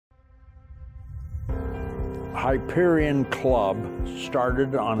Hyperion Club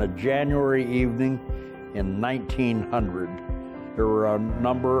started on a January evening in 1900. There were a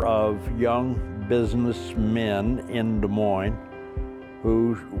number of young businessmen in Des Moines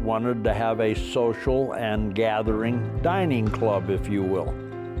who wanted to have a social and gathering dining club, if you will.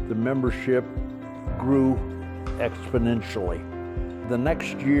 The membership grew exponentially. The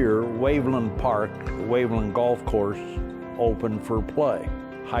next year, Waveland Park, Waveland Golf Course, opened for play.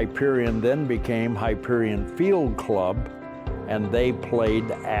 Hyperion then became Hyperion Field Club, and they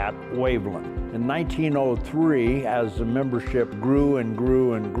played at Waveland. In 1903, as the membership grew and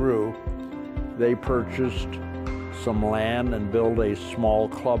grew and grew, they purchased some land and built a small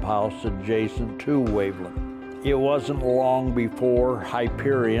clubhouse adjacent to Waveland. It wasn't long before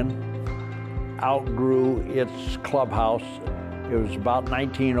Hyperion outgrew its clubhouse. It was about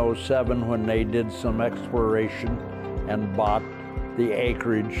 1907 when they did some exploration and bought the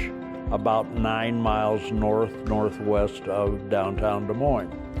acreage about 9 miles northwest of downtown Des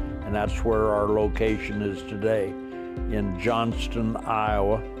Moines. And that's where our location is today, in Johnston,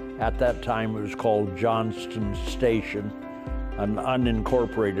 Iowa. At that time, it was called Johnston Station, an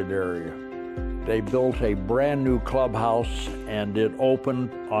unincorporated area. They built a brand new clubhouse, and it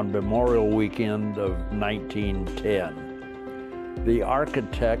opened on Memorial Weekend of 1910. The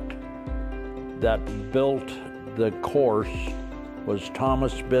architect that built the course was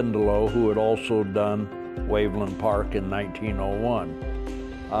Thomas Bindelow, who had also done Waveland Park in 1901.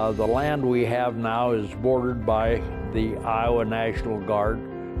 The land we have now is bordered by the Iowa National Guard,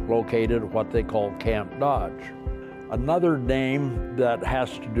 located at what they call Camp Dodge. Another name that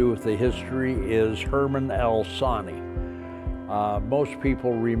has to do with the history is Herman L. Sawney. Most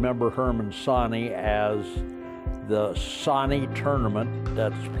people remember Herman Sawney as the Sawney tournament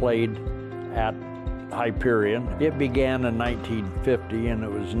that's played at Hyperion. It began in 1950 and it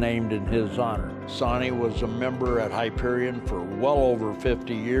was named in his honor. Sawney was a member at Hyperion for well over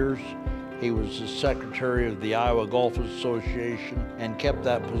 50 years. He was the secretary of the Iowa Golf Association and kept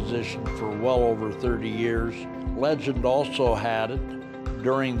that position for well over 30 years. Legend also had it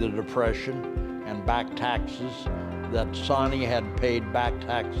during the Depression and back taxes that Sawney had paid back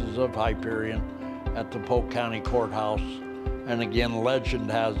taxes of Hyperion at the Polk County Courthouse. And again,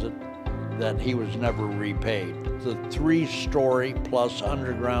 legend has it that he was never repaid. The 3-story plus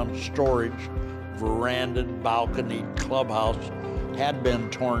underground storage, verandaed, balconied clubhouse had been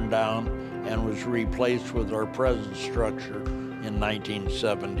torn down and was replaced with our present structure in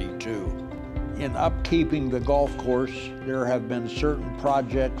 1972. In upkeeping the golf course, there have been certain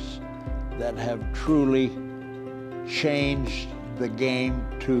projects that have truly changed the game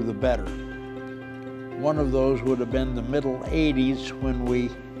to the better. One of those would have been the middle 80s when we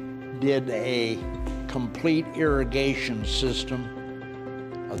did a complete irrigation system,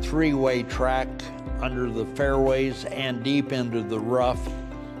 a 3-way track under the fairways and deep into the rough.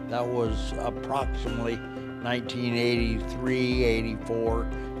 That was approximately 1983, 84,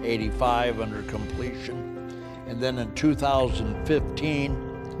 85 under completion. And then in 2015,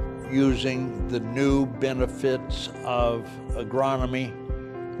 using the new benefits of agronomy,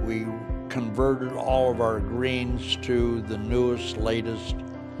 we converted all of our greens to the newest, latest.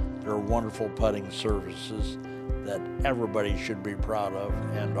 They're wonderful putting surfaces that everybody should be proud of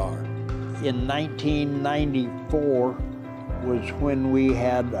and are. In 1994 was when we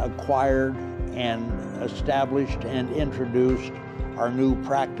had acquired and established and introduced our new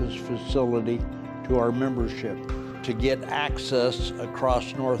practice facility to our membership. To get access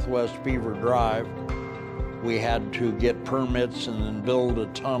across Northwest Beaver Drive, we had to get permits and then build a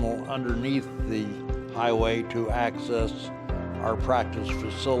tunnel underneath the highway to access our practice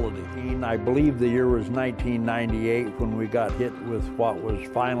facility. I believe the year was 1998 when we got hit with what was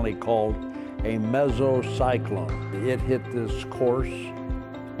finally called a mesocyclone. It hit this course,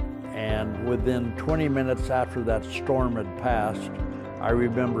 and within 20 minutes after that storm had passed, I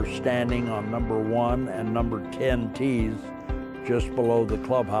remember standing on number 1 and number 10 tees just below the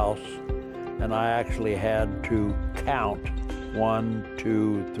clubhouse, and I actually had to count 1,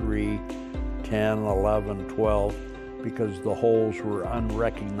 2, 3, 10, 11, 12, because the holes were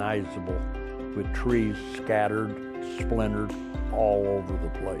unrecognizable with trees scattered, splintered all over the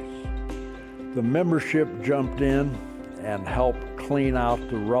place. The membership jumped in and helped clean out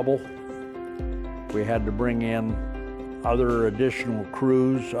the rubble. We had to bring in other additional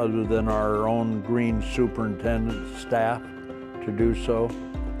crews other than our own green superintendent staff to do so.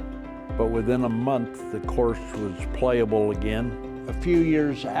 But within a month, the course was playable again. A few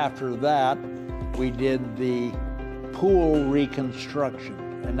years after that, we did the pool reconstruction,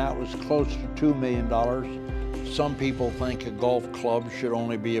 and that was close to $2 million. Some people think a golf club should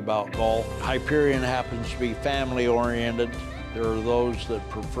only be about golf. Hyperion happens to be family-oriented. There are those that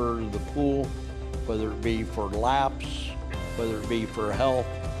prefer the pool, whether it be for laps, whether it be for health,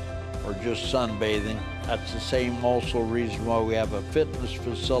 or just sunbathing. That's the same also reason why we have a fitness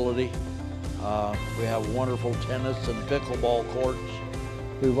facility. We have wonderful tennis and pickleball courts.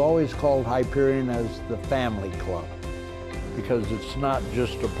 We've always called Hyperion as the family club because it's not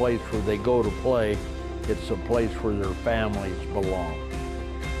just a place where they go to play, it's a place where their families belong.